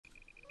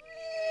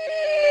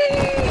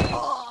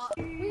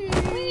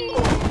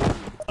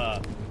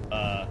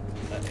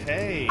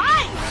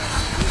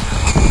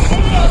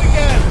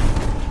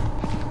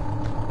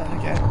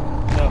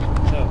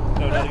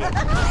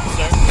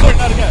Sir,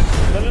 not again.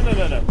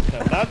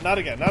 No. Not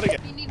again. Not again.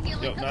 You need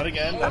healing. Yo, not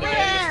again. Not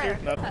again,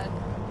 mister.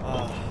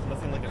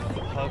 Nothing like a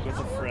hug with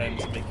a friend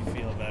to make you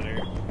feel better.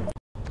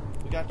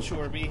 We got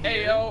Chorbi here.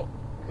 Hey, yo.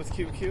 With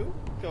QQ.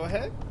 Go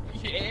ahead.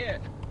 Yeah.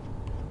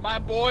 My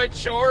boy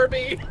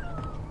Chorbi.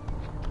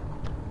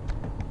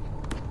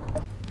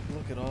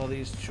 Look at all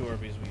these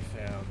Chorbis we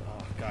found.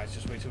 Oh, guys,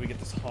 just wait till we get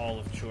this haul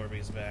of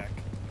Chorbis back.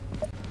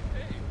 Hey.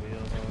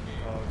 Wheels on the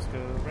dogs go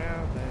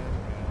round and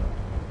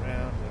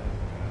round, round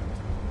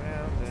and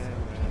round, round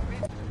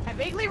and round. I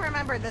vaguely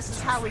remember this is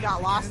how we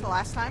got lost the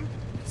last time.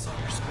 It's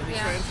our spinny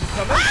Yeah. friend who's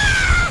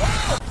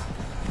coming.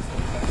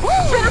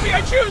 Chorbi,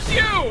 I choose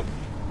you!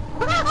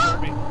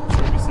 Chorbi,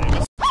 save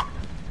us.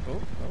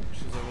 Oh,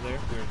 she's over there.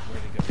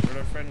 Where'd he go? Where'd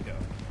our friend go?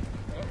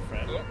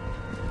 Friend?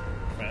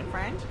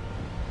 Friend?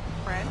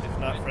 Friend? If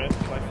not friend,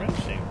 my friend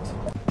shaped.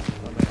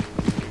 Oh man,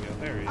 here we go.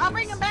 There he is. I'll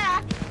bring him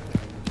back.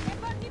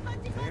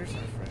 There's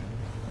our friend.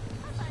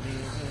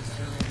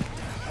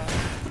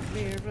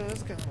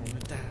 Mira's gonna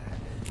die.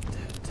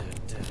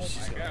 Oh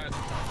She's my gonna god.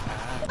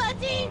 die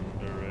Buddy!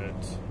 under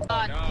it.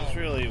 Oh, no. He's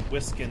really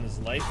whisking his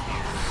life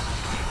here.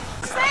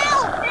 Snail!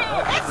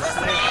 It's the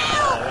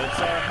snail! Oh, it's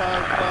our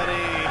hug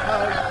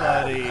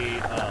buddy.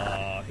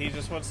 Aw, he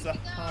just wants to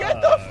hug.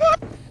 Get the fuck!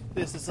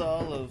 This is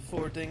all of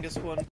Four Dingus One